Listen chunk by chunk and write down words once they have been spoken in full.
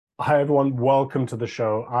Hi, everyone. Welcome to the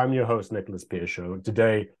show. I'm your host, Nicholas Piershaw.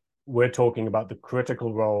 Today, we're talking about the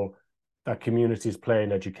critical role that communities play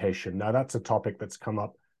in education. Now, that's a topic that's come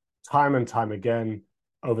up time and time again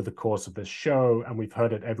over the course of this show, and we've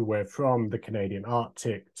heard it everywhere from the Canadian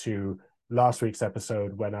Arctic to last week's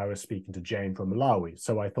episode when I was speaking to Jane from Malawi.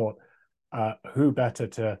 So I thought, who better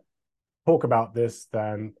to talk about this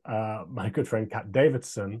than my good friend Cat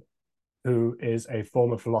Davison, who is a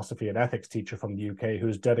former philosophy and ethics teacher from the UK,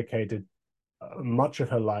 who's dedicated much of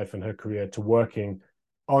her life and her career to working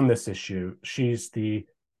on this issue. She's the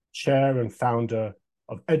chair and founder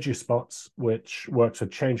of EduSpots, which works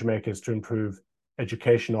with change makers to improve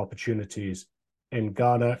education opportunities in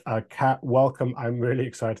Ghana. Kat, welcome. I'm really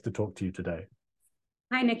excited to talk to you today.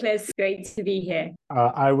 Hi, Nicholas. Great to be here.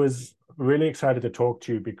 I was really excited to talk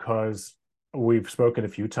to you because we've spoken a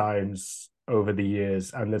few times over the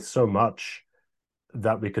years, and there's so much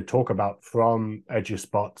that we could talk about, from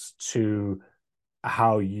EduSpots to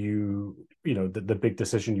how the big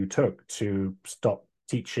decision you took to stop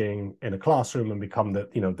teaching in a classroom and become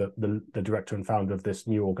the director and founder of this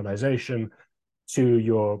new organization, to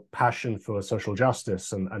your passion for social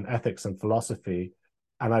justice and ethics and philosophy.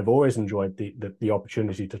 And I've always enjoyed the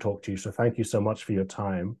opportunity to talk to you. So thank you so much for your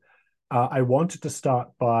time. I wanted to start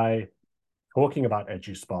by talking about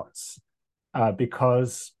EduSpots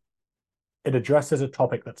because it addresses a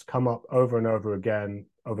topic that's come up over and over again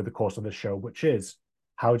over the course of the show, which is,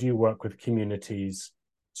 how do you work with communities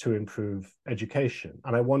to improve education?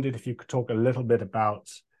 And I wondered if you could talk a little bit about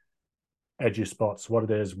EduSpots, what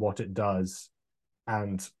it is, what it does,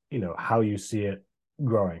 and how you see it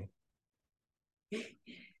growing.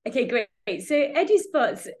 Okay, great. So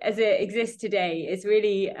EduSpots, as it exists today, is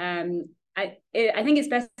really I think it's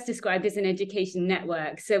best described as an education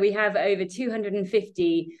network. So we have over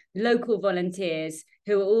 250 local volunteers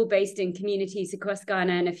who are all based in communities across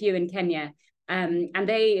Ghana and a few in Kenya. And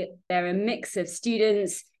they're a mix of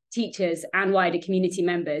students, teachers, and wider community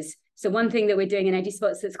members. So one thing that we're doing in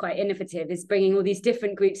EduSpots that's quite innovative is bringing all these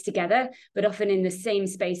different groups together, but often in the same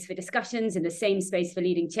space for discussions, in the same space for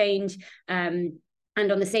leading change, and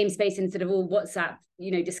on the same space in sort of all WhatsApp,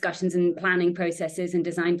 discussions and planning processes and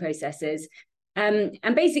design processes. And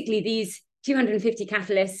basically these 250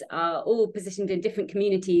 catalysts are all positioned in different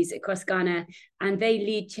communities across Ghana, and they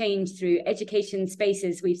lead change through education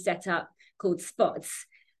spaces we've set up called spots.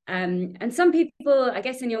 And some people, I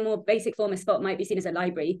guess in your more basic form, a spot might be seen as a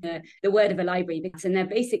library, the word of a library, and they're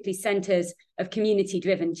basically centers of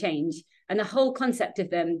community-driven change. And the whole concept of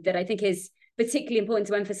them that I think is particularly important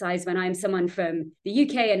to emphasize when I'm someone from the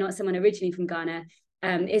UK and not someone originally from Ghana,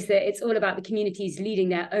 is that it's all about the communities leading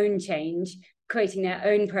their own change, creating their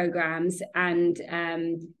own programs, and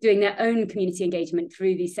doing their own community engagement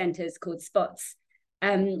through these centers called spots.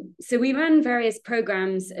 So we run various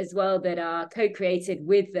programs as well that are co-created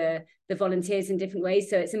with the volunteers in different ways.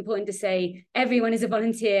 So it's important to say everyone is a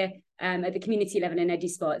volunteer at the community level in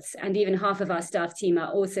EduSpots, and even half of our staff team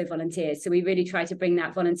are also volunteers. So we really try to bring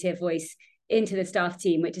that volunteer voice into the staff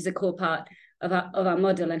team, which is a core part of our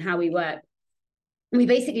model and how we work. We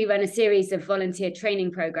basically run a series of volunteer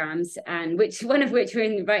training programs, and one of which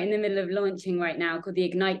we're right in the middle of launching right now, called the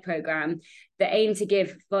Ignite program, that aim to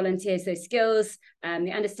give volunteers those skills,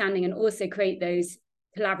 the understanding, and also create those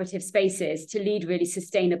collaborative spaces to lead really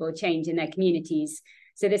sustainable change in their communities.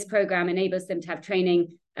 So this program enables them to have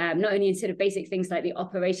training, not only in sort of basic things like the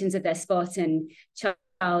operations of their spot and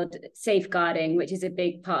child safeguarding, which is a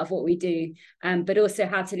big part of what we do, but also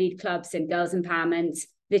how to lead clubs and girls empowerment,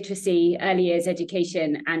 literacy, early years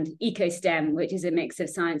education, and eco-STEM, which is a mix of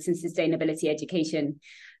science and sustainability education.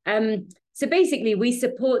 So basically, we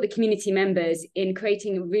support the community members in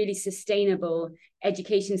creating really sustainable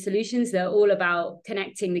education solutions that are all about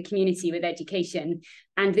connecting the community with education.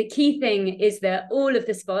 And the key thing is that all of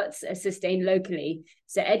the spots are sustained locally.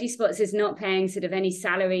 So EduSpots is not paying sort of any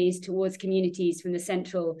salaries towards communities from the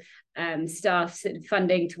central staff sort of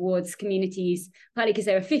funding towards communities, partly because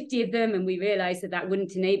there are 50 of them, and we realized that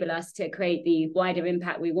wouldn't enable us to create the wider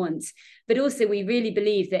impact we want. But also, we really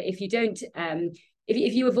believe that if you don't,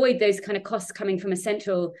 if you avoid those kind of costs coming from a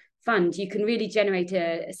central fund, you can really generate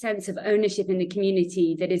a sense of ownership in the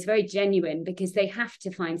community that is very genuine, because they have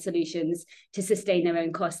to find solutions to sustain their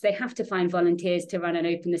own costs. They have to find volunteers to run and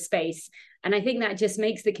open the space. And I think that just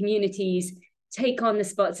makes the communities take on the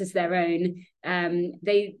spots as their own.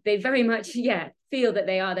 They very much, feel that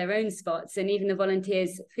they are their own spots. And even the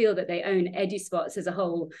volunteers feel that they own EduSpots as a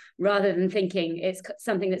whole, rather than thinking it's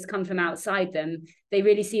something that's come from outside them. They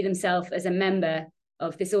really see themselves as a member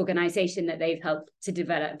of this organization that they've helped to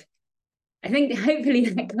develop. I think hopefully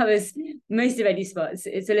that covers most of EduSpots.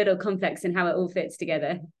 It's a little complex in how it all fits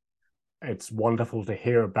together. it's wonderful to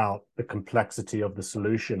hear about the complexity of the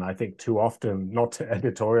solution. I think too often, not to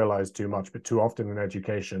editorialize too much, but too often in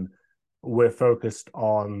education, we're focused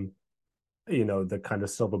on, the kind of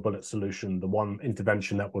silver bullet solution, the one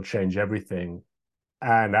intervention that will change everything.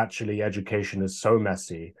 And actually, education is so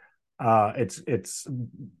messy. It's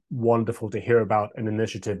wonderful to hear about an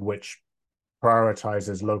initiative which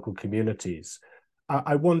prioritizes local communities.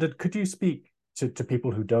 I wondered, could you speak to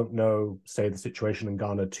people who don't know, say, the situation in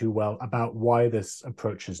Ghana too well, about why this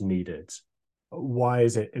approach is needed? Why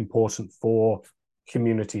is it important for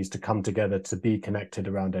communities to come together to be connected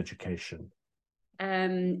around education?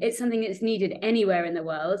 It's something that's needed anywhere in the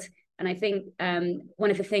world. And I think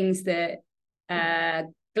one of the things that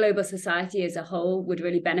global society as a whole would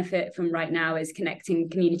really benefit from right now is connecting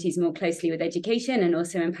communities more closely with education, and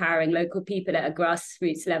also empowering local people at a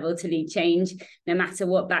grassroots level to lead change, no matter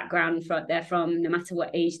what background they're from, no matter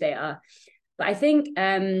what age they are. But I think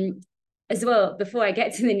as well, before I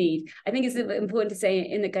get to the need, I think it's important to say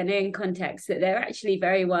in the Ghanaian context that they're actually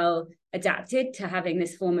very well adapted to having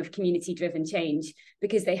this form of community-driven change,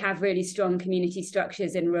 because they have really strong community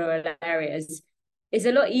structures in rural areas. It's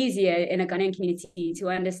a lot easier in a Ghanaian community to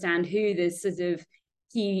understand who the sort of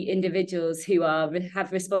key individuals who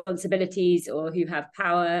have responsibilities, or who have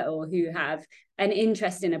power, or who have an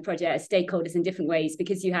interest in a project, stakeholders in different ways,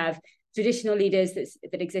 because you have traditional leaders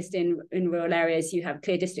that exist in rural areas, you have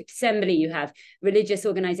clear district assembly, you have religious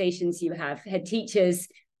organizations, you have head teachers.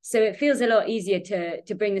 So it feels a lot easier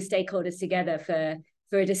to bring the stakeholders together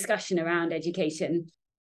for a discussion around education.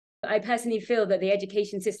 I personally feel that the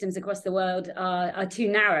education systems across the world are too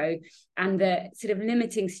narrow, and that sort of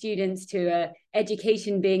limiting students to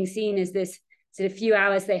education being seen as this sort of few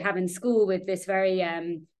hours they have in school with this very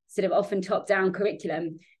sort of often top-down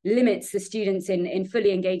curriculum limits the students in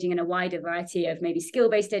fully engaging in a wider variety of maybe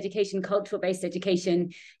skill-based education, cultural-based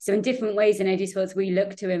education. So in different ways in EduSpots, we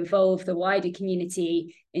look to involve the wider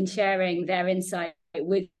community in sharing their insight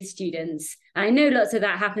with students. And I know lots of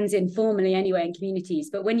that happens informally anyway in communities,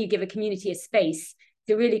 but when you give a community a space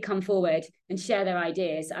to really come forward and share their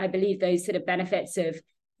ideas, I believe those sort of benefits of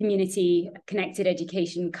community connected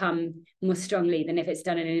education come more strongly than if it's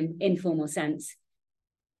done in an informal sense.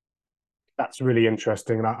 That's really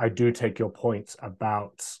interesting. And I do take your point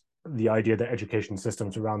about the idea that education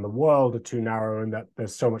systems around the world are too narrow, and that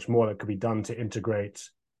there's so much more that could be done to integrate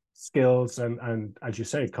skills and as you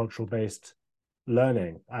say, cultural-based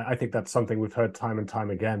learning. I think that's something we've heard time and time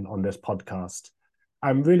again on this podcast.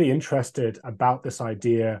 I'm really interested about this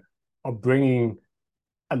idea of bringing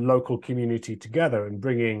a local community together and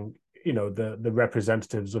bringing, the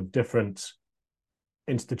representatives of different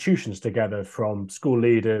institutions together, from school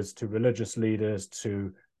leaders to religious leaders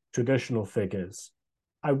to traditional figures.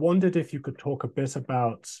 I wondered if you could talk a bit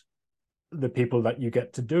about the people that you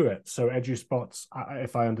get to do it. So EduSpots,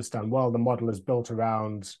 if I understand well, the model is built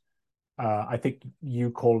around, I think you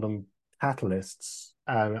call them catalysts,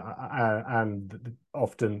 and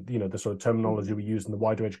often, the sort of terminology we use in the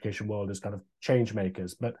wider education world is kind of change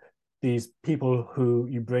makers, but these people who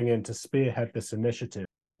you bring in to spearhead this initiative.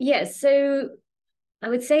 Yes, so I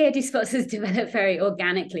would say EduSpots has developed very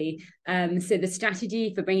organically. So the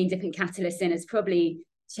strategy for bringing different catalysts in has probably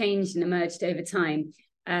changed and emerged over time.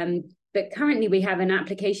 But currently we have an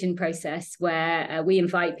application process where we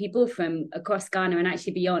invite people from across Ghana and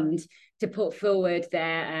actually beyond to put forward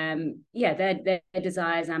their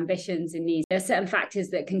desires, ambitions, and needs. There are certain factors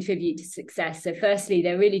that contribute to success. So firstly,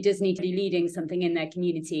 there really does need to be leading something in their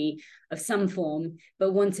community of some form,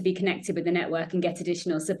 but want to be connected with the network and get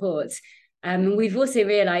additional support. And we've also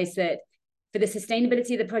realized that for the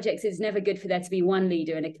sustainability of the projects, it's never good for there to be one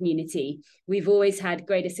leader in a community. We've always had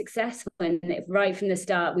greater success when, right from the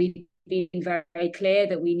start, we've been very, very clear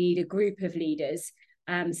that we need a group of leaders.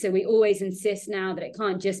 So we always insist now that it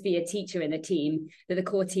can't just be a teacher in the team, that the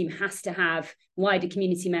core team has to have wider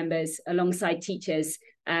community members alongside teachers,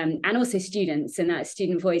 and also students. And that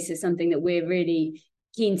student voice is something that we're really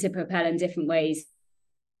keen to propel in different ways.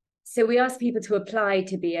 So we ask people to apply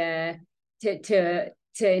to be to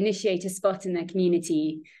initiate a spot in their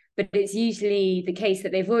community, but it's usually the case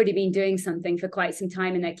that they've already been doing something for quite some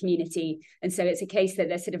time in their community. And so it's a case that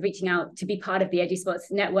they're sort of reaching out to be part of the EduSpots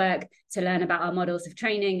network, to learn about our models of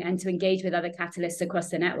training, and to engage with other catalysts across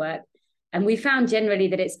the network. And we found generally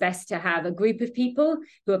that it's best to have a group of people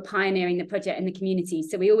who are pioneering the project in the community.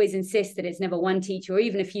 So we always insist that it's never one teacher or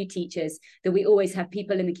even a few teachers, that we always have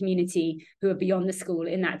people in the community who are beyond the school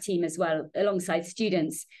in that team as well, alongside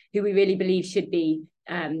students who we really believe should be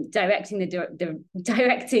directing the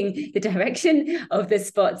direction of the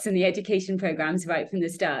spots and the education programs right from the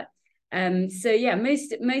start. So yeah,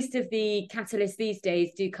 most of the catalysts these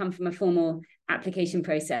days do come from a formal application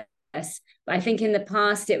process. But I think in the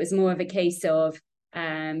past it was more of a case of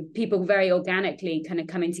people very organically kind of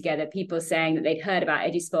coming together, people saying that they'd heard about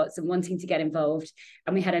EduSpots and wanting to get involved,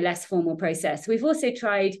 and we had a less formal process. We've also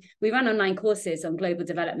we run online courses on global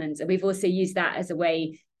development, and we've also used that as a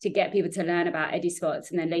way to get people to learn about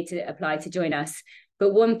EduSpots and then later apply to join us.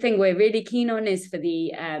 But one thing we're really keen on is for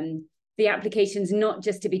the applications not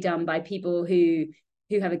just to be done by people who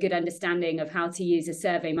have a good understanding of how to use a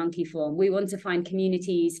SurveyMonkey form. We want to find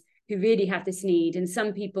communities who really have this need, and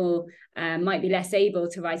some people might be less able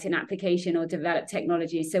to write an application or develop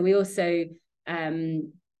technology. So we also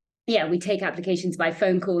we take applications by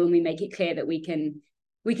phone call, and we make it clear that we can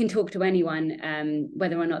talk to anyone,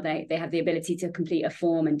 whether or not they have the ability to complete a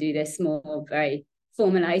form and do this more very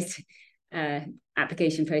formalized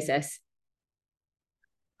application process.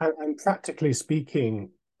 And practically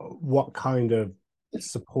speaking, what kind of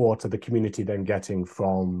support are the community then getting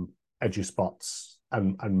from EduSpots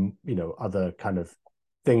and other kind of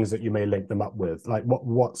things that you may link them up with? Like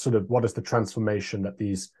what is the transformation that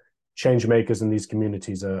these change makers in these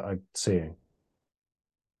communities are seeing?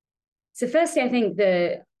 So firstly, I think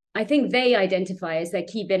they identify as their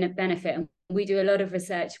key benefit. And we do a lot of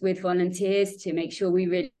research with volunteers to make sure we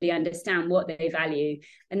really understand what they value.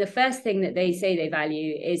 And the first thing that they say they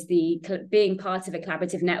value is being part of a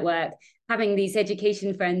collaborative network. Having these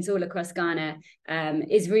education friends all across Ghana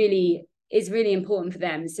is really important for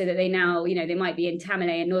them, so that they now, they might be in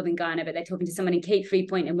Tamale in northern Ghana, but they're talking to someone in Cape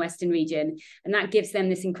Freeport in Western region. And that gives them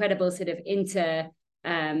this incredible sort of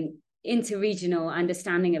inter-regional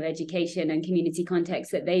understanding of education and community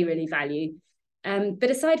context that they really value. But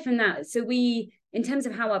aside from that, so in terms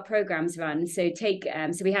of how our programs run, so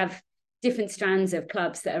we have different strands of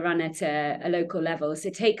clubs that are run at a local level. So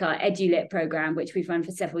take our EduLit program, which we've run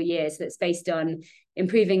for several years, that's based on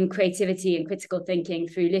improving creativity and critical thinking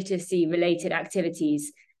through literacy-related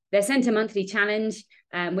activities. They're sent a monthly challenge,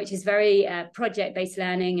 which is very project-based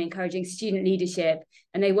learning, encouraging student leadership,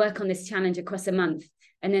 and they work on this challenge across a month.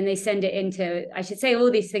 And then they send it into, I should say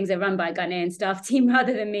all these things are run by a Ghanaian staff team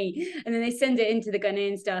rather than me. And then they send it into the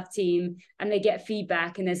Ghanaian staff team and they get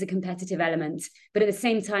feedback, and there's a competitive element. But at the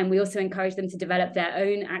same time, we also encourage them to develop their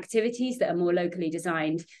own activities that are more locally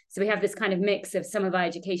designed. So we have this kind of mix of some of our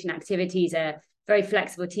education activities are very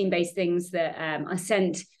flexible team-based things that are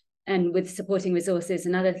sent and with supporting resources,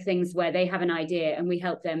 and other things where they have an idea and we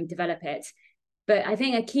help them develop it. But I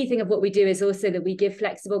think a key thing of what we do is also that we give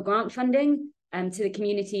flexible grant funding to the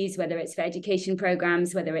communities, whether it's for education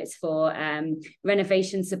programs, whether it's for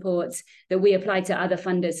renovation supports that we apply to other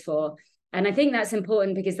funders for. And I think that's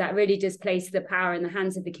important because that really does place the power in the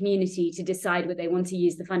hands of the community to decide what they want to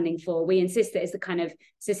use the funding for. We insist that it's the kind of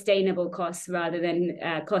sustainable costs rather than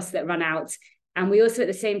costs that run out. And we also at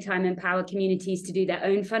the same time empower communities to do their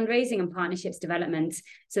own fundraising and partnerships development.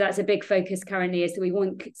 So that's a big focus currently, is that we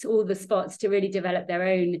want all the spots to really develop their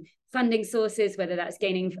own funding sources, whether that's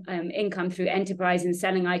gaining income through enterprise and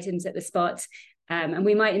selling items at the spot. And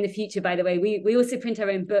we might in the future, by the way, we also print our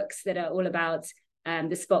own books that are all about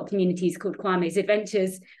the spot communities, called Kwame's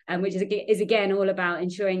Adventures, which is again all about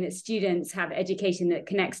ensuring that students have education that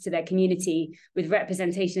connects to their community with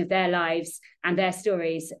representation of their lives and their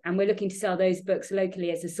stories. And we're looking to sell those books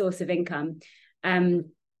locally as a source of income.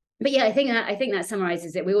 But yeah, I think that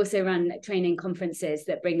summarizes it. We also run training conferences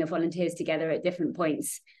that bring the volunteers together at different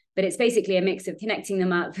points. But it's basically a mix of connecting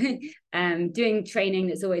them up, doing training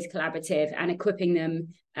that's always collaborative, and equipping them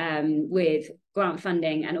with grant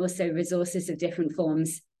funding and also resources of different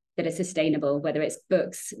forms that are sustainable, whether it's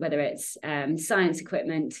books, whether it's science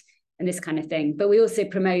equipment and this kind of thing. But we also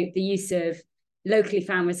promote the use of locally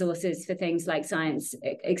found resources for things like science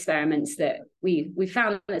experiments, that we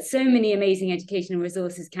found that so many amazing educational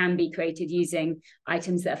resources can be created using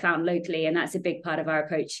items that are found locally. And that's a big part of our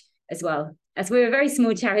approach as well. As we're a very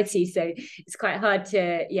small charity, so it's quite hard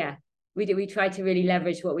to, we try to really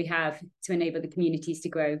leverage what we have to enable the communities to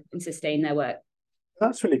grow and sustain their work.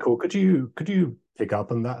 That's really cool. Could you pick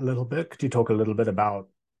up on that a little bit? Could you talk a little bit about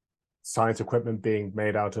science equipment being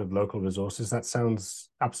made out of local resources? That sounds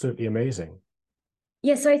absolutely amazing.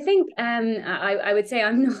 Yeah, so I think I would say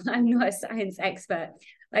I'm not a science expert.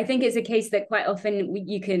 I think it's a case that quite often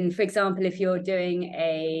you can, for example, if you're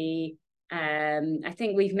doing I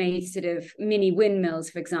think we've made sort of mini windmills,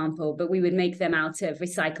 for example, but we would make them out of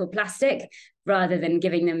recycled plastic rather than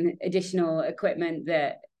giving them additional equipment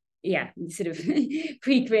that, sort of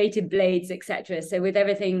pre-created blades, etc. So with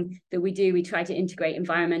everything that we do, we try to integrate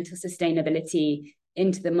environmental sustainability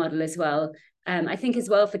into the model as well. I think as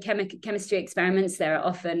well for chemistry experiments, there are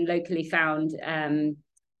often locally found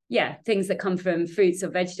yeah, things that come from fruits or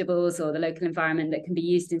vegetables or the local environment that can be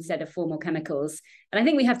used instead of formal chemicals. And I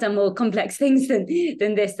think we have done more complex things than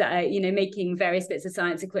this, that making various bits of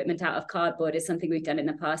science equipment out of cardboard is something we've done in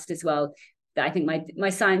the past as well, that I think my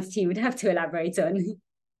science team would have to elaborate on.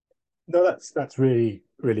 No, that's really,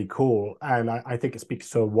 really cool. And I think it speaks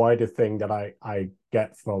to a wider thing that I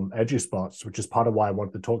get from EduSpots, which is part of why I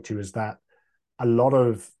wanted to talk to you, is that a lot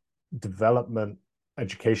of development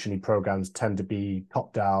educational programs tend to be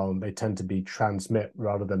top down. They tend to be transmit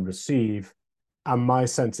rather than receive. And my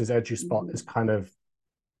sense is EduSpot is kind of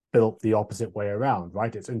built the opposite way around,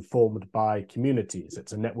 right? It's informed by communities.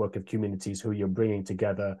 It's a network of communities who you're bringing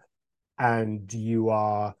together, and you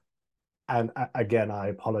are. And again, I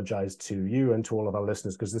apologize to you and to all of our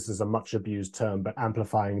listeners because this is a much abused term, but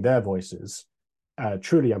amplifying their voices,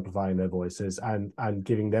 truly amplifying their voices, and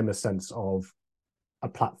giving them a sense of a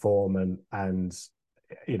platform and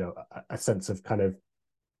a sense of kind of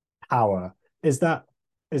power. Is that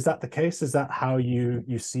the case? Is that how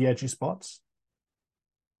you see EduSpots?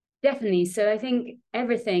 Definitely. So I think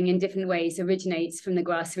everything in different ways originates from the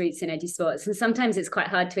grassroots in EduSpots. And sometimes it's quite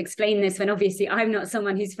hard to explain this when obviously I'm not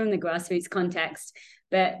someone who's from the grassroots context,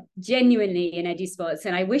 but genuinely in EduSpots.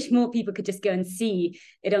 And I wish more people could just go and see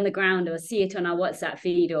it on the ground or see it on our WhatsApp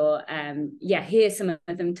feed or hear some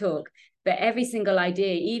of them talk. But every single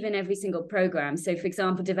idea, even every single program. So for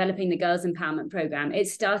example, developing the Girls Empowerment Program, it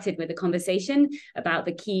started with a conversation about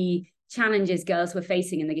the key challenges girls were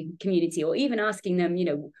facing in the community, or even asking them,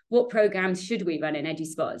 what programs should we run in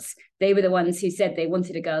EduSpots? They were the ones who said they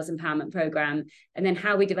wanted a girls empowerment program. And then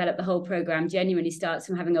how we develop the whole program genuinely starts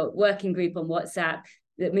from having a working group on WhatsApp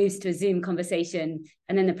that moves to a Zoom conversation.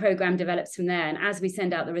 And then the program develops from there. And as we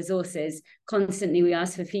send out the resources, constantly we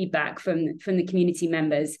ask for feedback from the community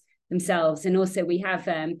members themselves. And also we have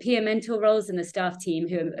peer mentor roles in the staff team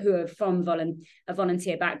who are from a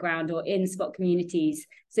volunteer background or in spot communities.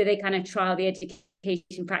 So they kind of trial the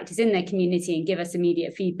education practice in their community and give us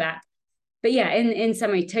immediate feedback. But yeah, in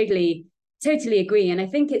summary, totally agree. And I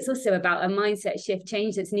think it's also about a mindset shift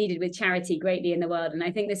change that's needed with charity greatly in the world. And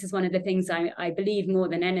I think this is one of the things I believe more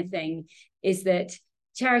than anything is that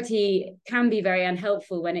charity can be very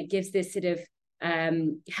unhelpful when it gives this sort of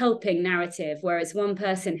helping narrative where it's one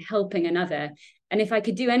person helping another. And if I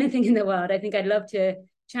could do anything in the world, I think I'd love to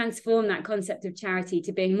transform that concept of charity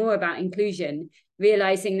to being more about inclusion,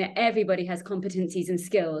 realizing that everybody has competencies and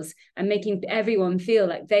skills and making everyone feel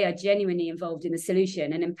like they are genuinely involved in the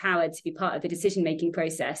solution and empowered to be part of the decision-making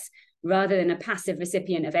process rather than a passive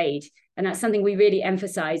recipient of aid. And that's something we really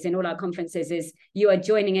emphasize in all our conferences is you are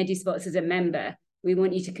joining EduSpots as a member. We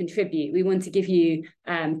want you to contribute. We want to give you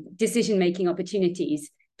decision-making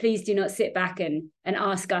opportunities. Please do not sit back and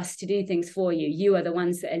ask us to do things for you. You are the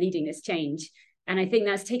ones that are leading this change. And I think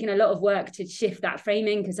that's taken a lot of work to shift that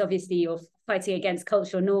framing because obviously you're fighting against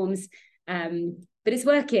cultural norms, but it's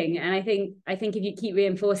working. And I think if you keep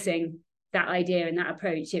reinforcing that idea and that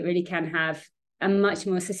approach, it really can have a much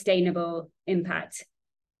more sustainable impact.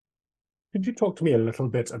 Could you talk to me a little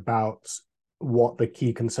bit about what the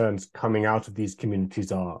key concerns coming out of these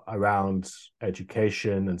communities are around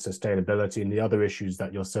education and sustainability and the other issues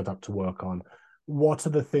that you're set up to work on? What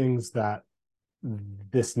are the things that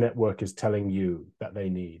this network is telling you that they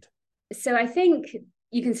need? So I think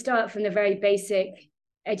you can start from the very basic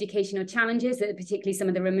educational challenges that particularly some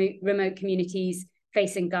of the remote communities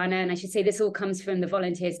face in Ghana. And I should say this all comes from the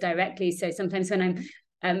volunteers directly. So sometimes when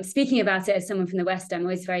I'm speaking about it as someone from the West, I'm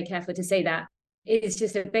always very careful to say that it's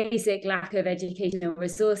just a basic lack of educational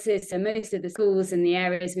resources. So most of the schools in the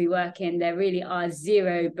areas we work in, there really are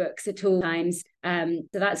zero books at all times. So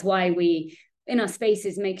that's why we, in our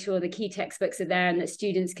spaces, make sure the key textbooks are there and that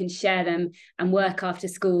students can share them and work after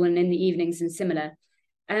school and in the evenings and similar.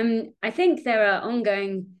 I think there are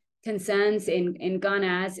ongoing concerns in Ghana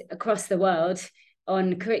as across the world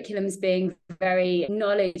on curriculums being very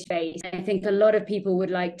knowledge-based. I think a lot of people would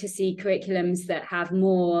like to see curriculums that have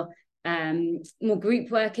more group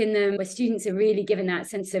work in them, where students are really given that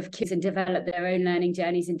sense of kids and develop their own learning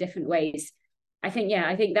journeys in different ways. I think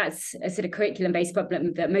that's a sort of curriculum-based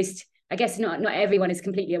problem that most, I guess not everyone is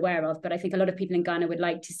completely aware of, but I think a lot of people in Ghana would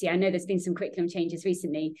like to see. I know there's been some curriculum changes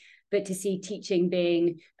recently, but to see teaching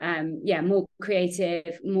being more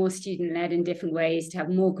creative, more student-led in different ways, to have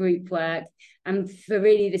more group work, and for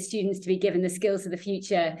really the students to be given the skills of the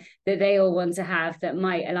future that they all want to have that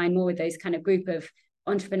might align more with those kind of group of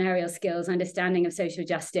entrepreneurial skills, understanding of social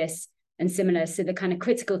justice and similar. So the kind of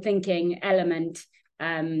critical thinking element,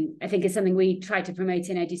 I think is something we try to promote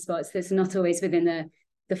in EduSpots that's not always within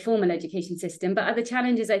the formal education system. But other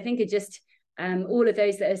challenges, I think, are just all of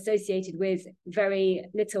those that are associated with very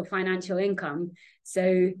little financial income.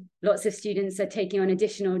 So lots of students are taking on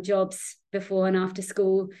additional jobs before and after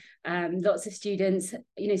school. Lots of students,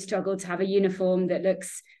 struggle to have a uniform that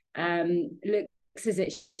looks as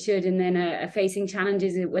it should, and then are facing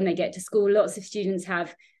challenges when they get to school. Lots of students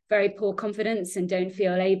have very poor confidence and don't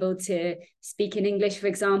feel able to speak in English, for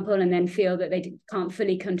example, and then feel that they can't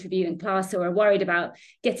fully contribute in class, or are worried about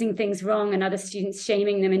getting things wrong and other students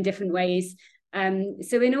shaming them in different ways.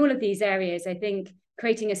 So in all of these areas, I think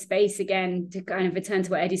creating a space, again, to kind of return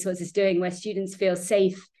to what EduSpots is doing, where students feel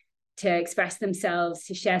safe to express themselves,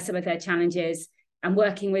 to share some of their challenges, and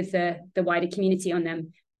working with the wider community on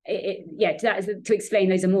them. That is to explain,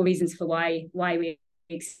 those are more reasons for why we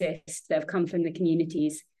exist, that have come from the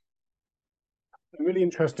communities. I'm really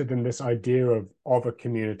interested in this idea of a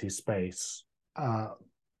community space,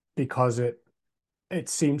 because it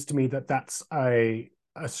seems to me that that's a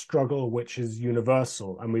struggle which is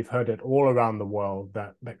universal, and we've heard it all around the world,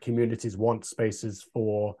 that communities want spaces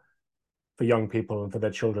for young people and for their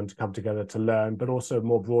children to come together to learn, but also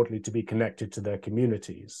more broadly to be connected to their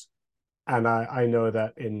communities. And I know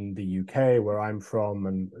that in the UK, where I'm from,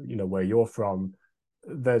 and where you're from,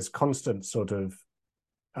 there's constant sort of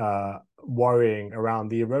worrying around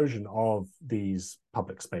the erosion of these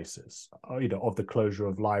public spaces, of the closure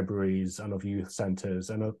of libraries and of youth centers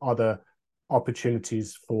and of other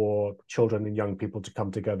opportunities for children and young people to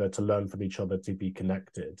come together to learn from each other, to be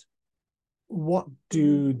connected. What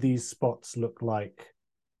do these spots look like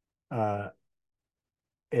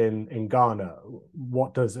in Ghana?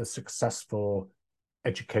 What does a successful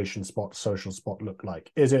education spot, social spot look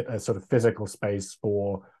like? Is it a sort of physical space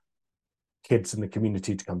for kids in the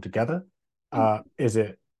community to come together? Is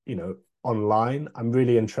it, online? I'm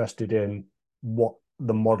really interested in what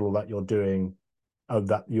the model that you're doing,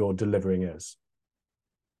 that you're delivering is.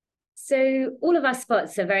 So all of our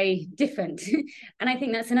spots are very different. And I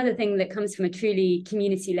think that's another thing that comes from a truly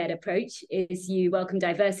community-led approach, is you welcome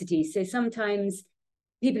diversity. So sometimes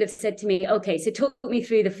people have said to me, okay, so talk me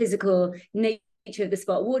through the physical nature of the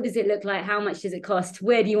spot. What does it look like? How much does it cost?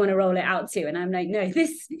 Where do you want to roll it out to? And I'm like, no,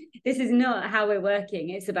 this is not how we're working.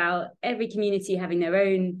 It's about every community having their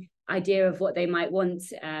own idea of what they might want,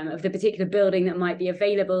 of the particular building that might be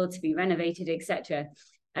available to be renovated, etc.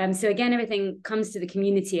 So again, everything comes to the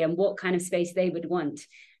community and what kind of space they would want.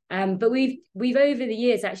 But we've over the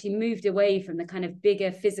years actually moved away from the kind of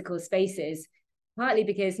bigger physical spaces, partly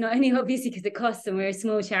because, not only obviously because it costs and we're a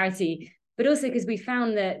small charity, but also because we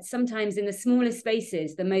found that sometimes in the smallest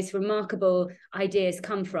spaces, the most remarkable ideas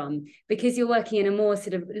come from, because you're working in a more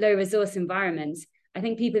sort of low resource environment. I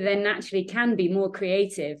think people then naturally can be more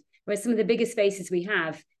creative, whereas some of the bigger spaces we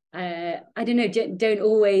have, haven't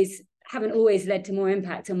always led to more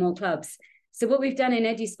impact and more clubs. So what we've done in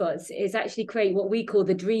EduSpots is actually create what we call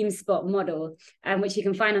the Dream Spot model, which you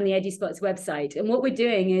can find on the EduSpots website. And what we're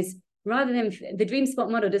doing is, rather than the Dream Spot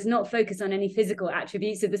model does not focus on any physical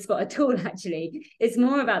attributes of the spot at all, actually. It's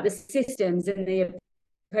more about the systems and the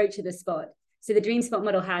approach of the spot. So the Dream Spot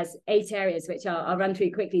model has 8 areas, which I'll run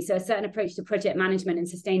through quickly. So a certain approach to project management and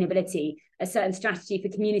sustainability, a certain strategy for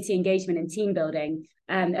community engagement and team building,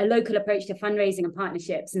 a local approach to fundraising and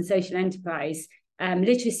partnerships and social enterprise,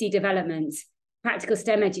 literacy development, practical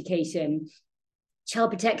STEM education, child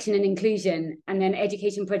protection and inclusion, and then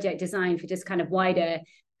education project design for just kind of wider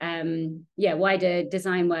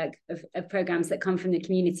design work of programs that come from the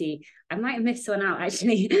community. I might have missed one out,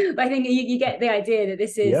 actually, but I think you get the idea that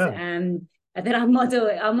this is that our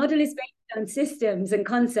model is based on systems and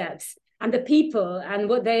concepts and the people and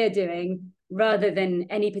what they are doing, rather than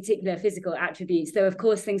any particular physical attributes. Though, of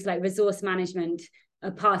course, things like resource management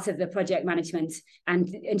are part of the project management, and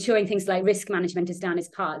ensuring things like risk management is done as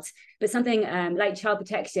part. But something like child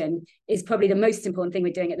protection is probably the most important thing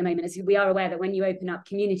we're doing at the moment, as we are aware that when you open up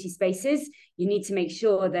community spaces, you need to make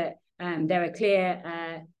sure that there are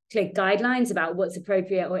clear guidelines about what's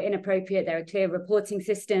appropriate or inappropriate. There are clear reporting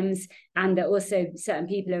systems, and that also certain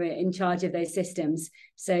people are in charge of those systems.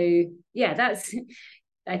 So yeah,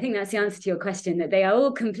 I think that's the answer to your question, that they are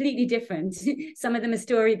all completely different. Some of them are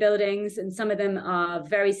story buildings, and some of them are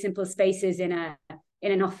very simple spaces in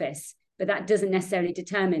an office, but that doesn't necessarily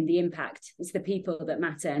determine the impact. It's the people that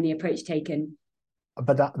matter and the approach taken.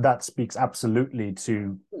 But that speaks absolutely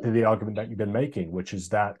to the argument that you've been making, which is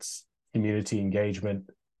that community engagement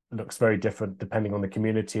looks very different depending on the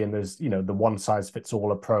community, and there's, the one size fits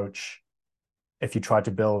all approach. If you try to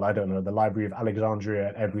build, I don't know, the Library of Alexandria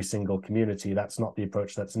at every single community, that's not the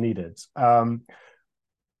approach that's needed.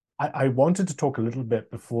 I wanted to talk a little bit,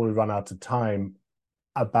 before we run out of time,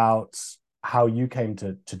 about how you came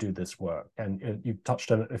to do this work. And you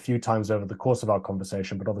touched on it a few times over the course of our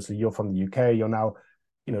conversation, but obviously you're from the UK. You're now,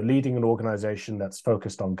 leading an organization that's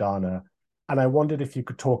focused on Ghana. And I wondered if you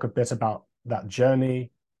could talk a bit about that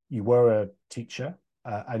journey. You were a teacher,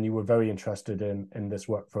 and you were very interested in this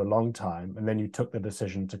work for a long time. And then you took the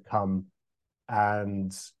decision to come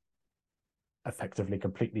and effectively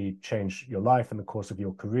completely change your life in the course of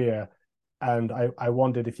your career. And I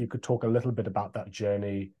wondered if you could talk a little bit about that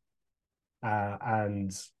journey,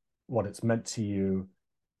 and what it's meant to you,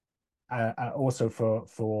 also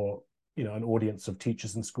for an audience of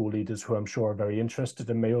teachers and school leaders who I'm sure are very interested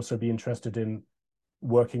and may also be interested in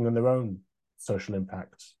working on their own social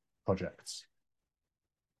impact projects.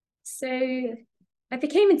 So I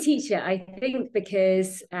became a teacher, I think,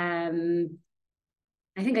 because I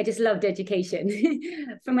think I just loved education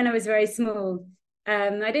from when I was very small. I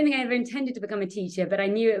don't think I ever intended to become a teacher, but I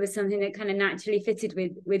knew it was something that kind of naturally fitted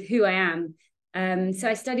with who I am. So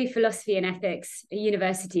I studied philosophy and ethics at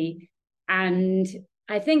university, and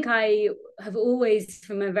I think I have always,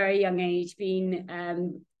 from a very young age,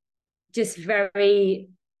 been just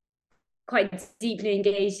quite deeply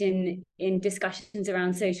engaged in discussions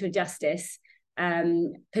around social justice,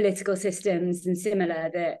 political systems, and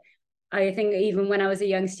similar. That I think even when I was a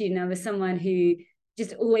young student, I was someone who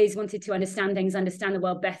just always wanted to understand things, understand the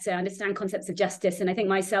world better, understand concepts of justice. And I think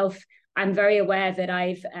myself, I'm very aware that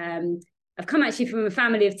I've come actually from a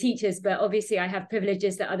family of teachers, but obviously I have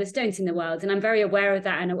privileges that others don't in the world. And I'm very aware of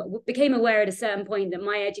that. And I became aware at a certain point that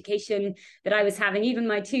my education that I was having, even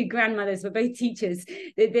my two grandmothers were both teachers,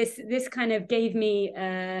 that this kind of gave me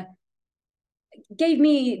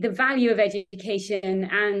the value of education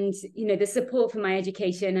and the support for my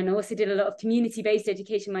education. And I also did a lot of community-based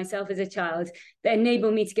education myself as a child that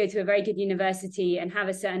enabled me to go to a very good university and have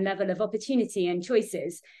a certain level of opportunity and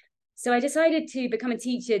choices. So I decided to become a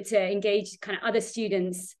teacher to engage kind of other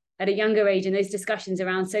students at a younger age in those discussions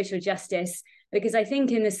around social justice, because I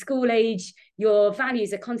think in the school age, your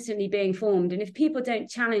values are constantly being formed. And if people don't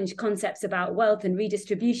challenge concepts about wealth and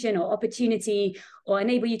redistribution or opportunity, or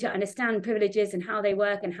enable you to understand privileges and how they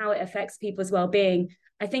work and how it affects people's well-being,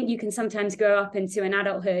 I think you can sometimes grow up into an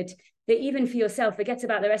adulthood that even for yourself, forget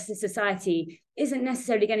about the rest of society, isn't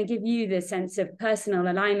necessarily going to give you the sense of personal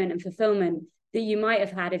alignment and fulfillment that you might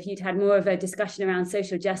have had if you'd had more of a discussion around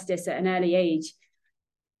social justice at an early age.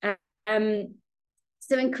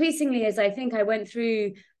 So increasingly, as I think I went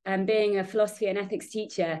through being a philosophy and ethics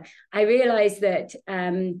teacher, I realized that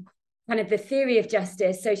kind of the theory of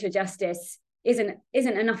justice, social justice, isn't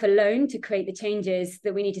enough alone to create the changes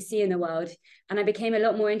that we need to see in the world. And I became a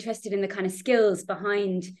lot more interested in the kind of skills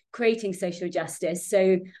behind creating social justice.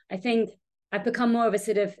 So I think I've become more of a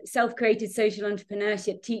sort of self-created social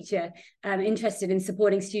entrepreneurship teacher, interested in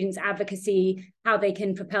supporting students' advocacy, how they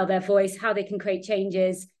can propel their voice, how they can create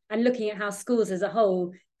changes, and looking at how schools as a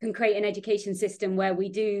whole can create an education system where we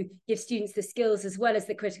do give students the skills as well as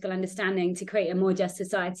the critical understanding to create a more just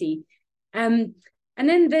society. And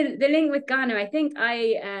then the link with Ghana, I think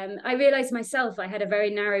I realized myself, I had a very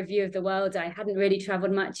narrow view of the world. I hadn't really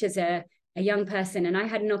traveled much as a young person, and I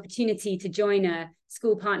had an opportunity to join a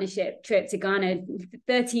school partnership trip to Ghana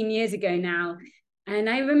 13 years ago now. And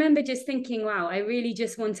I remember just thinking, wow, I really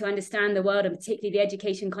just want to understand the world, and particularly the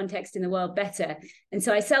education context in the world, better. And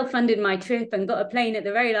so I self-funded my trip and got a plane at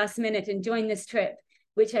the very last minute and joined this trip,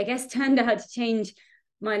 which I guess turned out to change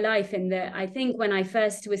my life. In that I think when I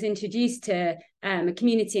first was introduced to a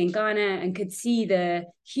community in Ghana and could see the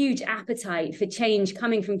huge appetite for change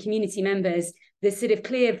coming from community members, the sort of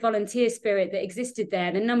clear volunteer spirit that existed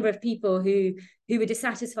there, the number of people who were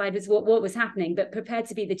dissatisfied with what was happening, but prepared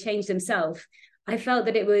to be the change themselves, I felt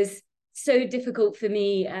that it was so difficult for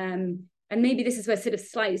me. And maybe this is where sort of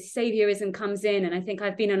slight saviorism comes in. And I think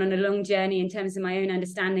I've been on a long journey in terms of my own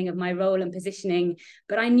understanding of my role and positioning,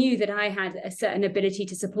 but I knew that I had a certain ability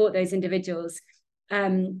to support those individuals.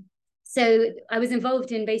 So I was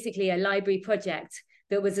involved in basically a library project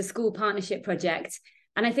that was a school partnership project.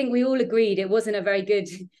 And I think we all agreed it wasn't a very good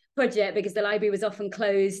project because the library was often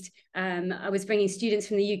closed. I was bringing students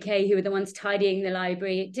from the UK who were the ones tidying the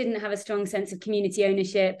library. It didn't have a strong sense of community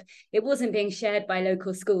ownership. It wasn't being shared by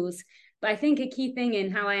local schools. But I think a key thing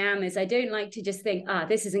in how I am is I don't like to just think,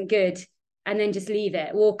 this isn't good, and then just leave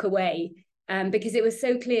it, walk away. Because it was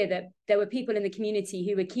so clear that there were people in the community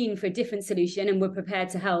who were keen for a different solution and were prepared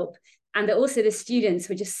to help. And that also the students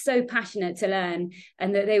were just so passionate to learn,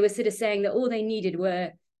 and that they were sort of saying that all they needed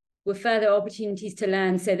were further opportunities to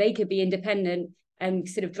learn so they could be independent and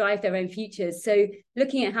sort of drive their own futures. So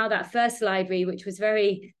looking at how that first library, which was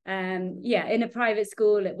very, in a private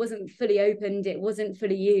school, it wasn't fully opened, it wasn't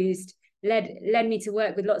fully used, led me to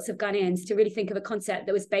work with lots of Ghanaians to really think of a concept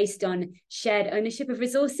that was based on shared ownership of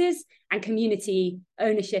resources and community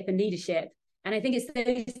ownership and leadership. And I think it's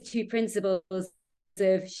those two principles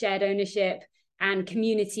of shared ownership and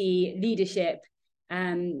community leadership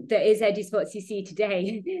that is EduSpots you see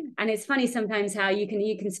today. And it's funny sometimes how you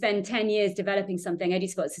can spend 10 years developing something.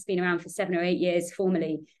 EduSpots has been around for 7 or 8 years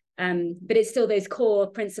formally, but it's still those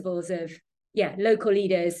core principles of local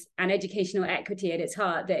leaders and educational equity at its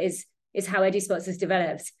heart that is how EduSpots has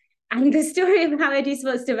developed. And the story of how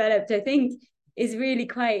EduSpots developed, I think, is really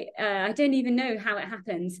quite, I don't even know how it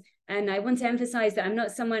happens. And I want to emphasize that I'm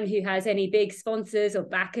not someone who has any big sponsors or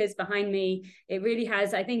backers behind me. It really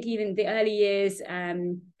has, I think, even the early years,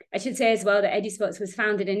 I should say as well that EduSpots was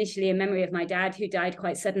founded initially in memory of my dad, who died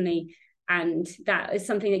quite suddenly. And that is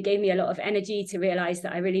something that gave me a lot of energy to realize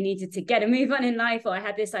that I really needed to get a move on in life, or I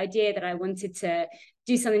had this idea that I wanted to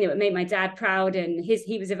do something that would make my dad proud. And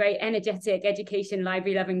he was a very energetic, education,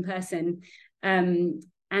 library loving person.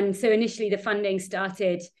 And so initially the funding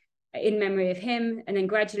started in memory of him. And then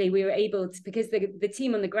gradually we were able to, because the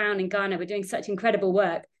team on the ground in Ghana were doing such incredible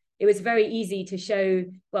work, it was very easy to show,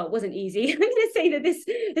 well, it wasn't easy. I'm going to say that this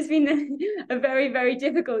has been a very, very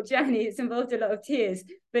difficult journey. It's involved a lot of tears,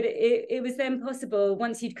 but it was then possible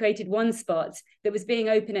once you'd created one spot that was being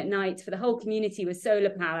open at night for the whole community with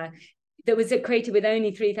solar power, that was created with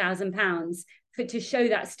only £3,000 to show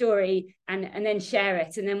that story and then share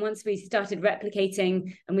it. And then once we started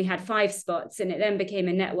replicating and we had 5 spots and it then became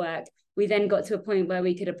a network, we then got to a point where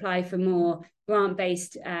we could apply for more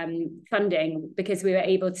grant-based funding because we were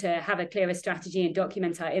able to have a clearer strategy and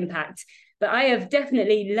document our impact. But I have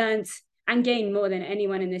definitely learned and gained more than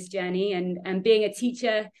anyone in this journey. And being a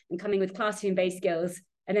teacher and coming with classroom-based skills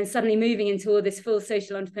and then suddenly moving into all this full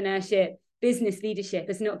social entrepreneurship, business leadership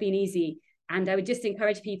has not been easy. And I would just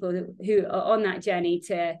encourage people who are on that journey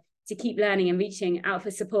to keep learning and reaching out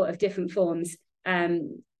for support of different forms.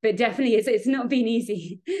 But definitely it's not been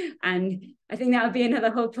easy. And I think that would be another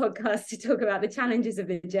whole podcast to talk about the challenges of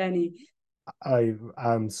the journey. I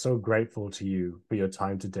am so grateful to you for your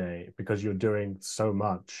time today because you're doing so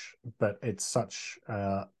much, but it's such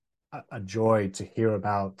a joy to hear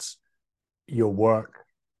about your work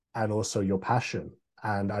and also your passion.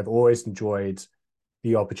 And I've always enjoyed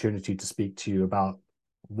the opportunity to speak to you about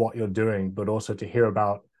what you're doing, but also to hear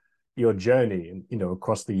about your journey. And, you know,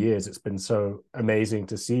 across the years, it's been so amazing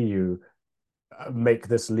to see you make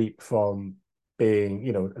this leap from being,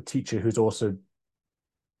 you know, a teacher who's also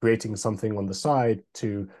creating something on the side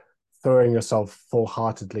to throwing yourself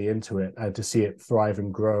full-heartedly into it and to see it thrive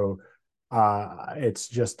and grow. It's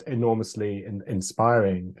just enormously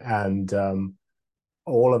inspiring. And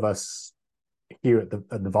all of us here at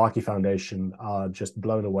the Vaki Foundation are just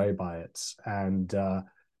blown away by it. And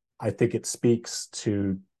I think it speaks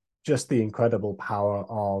to just the incredible power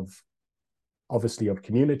of, obviously, of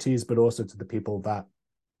communities, but also to the people that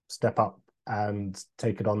step up and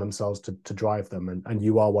take it on themselves to drive them. And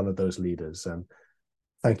you are one of those leaders. And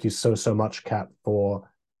thank you so, so much, Kat, for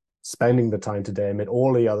spending the time today amid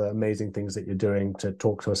all the other amazing things that you're doing to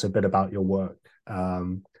talk to us a bit about your work.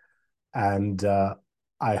 And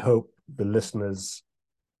I hope the listeners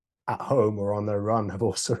at home or on their run have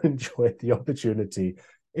also enjoyed the opportunity.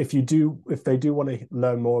 If they do want to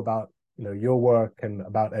learn more about, you know, your work and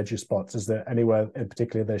about EduSpots, is there anywhere in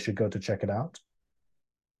particular they should go to check it out?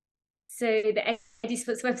 So the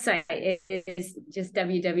EduSpots website is just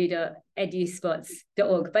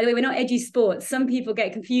www.eduspots.org. By the way, we're not EduSports. Some people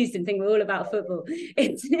get confused and think we're all about football.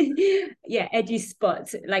 It's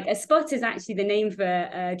EduSpots. Like a spot is actually the name for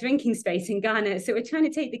a drinking space in Ghana. So we're trying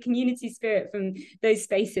to take the community spirit from those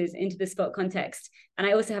spaces into the spot context. And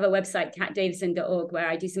I also have a website, catdavison.org, where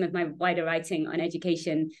I do some of my wider writing on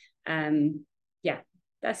education.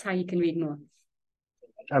 That's how you can read more.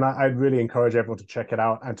 And I'd really encourage everyone to check it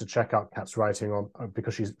out and to check out Kat's writing on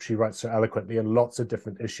because she writes so eloquently on lots of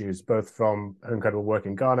different issues, both from her incredible work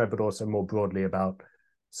in Ghana, but also more broadly about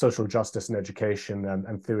social justice and education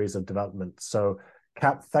and theories of development. So,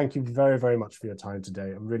 Kat, thank you very, very much for your time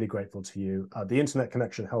today. I'm really grateful to you. The internet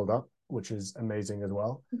connection held up, which is amazing as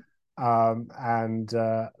well. And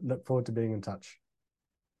look forward to being in touch.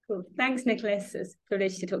 Cool. Thanks, Nicholas. It's a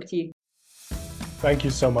privilege to talk to you. Thank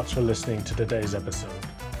you so much for listening to today's episode.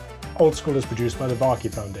 Old School is produced by the Vaki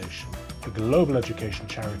Foundation, a global education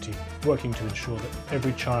charity working to ensure that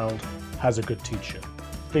every child has a good teacher.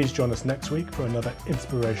 Please join us next week for another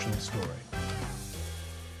inspirational story.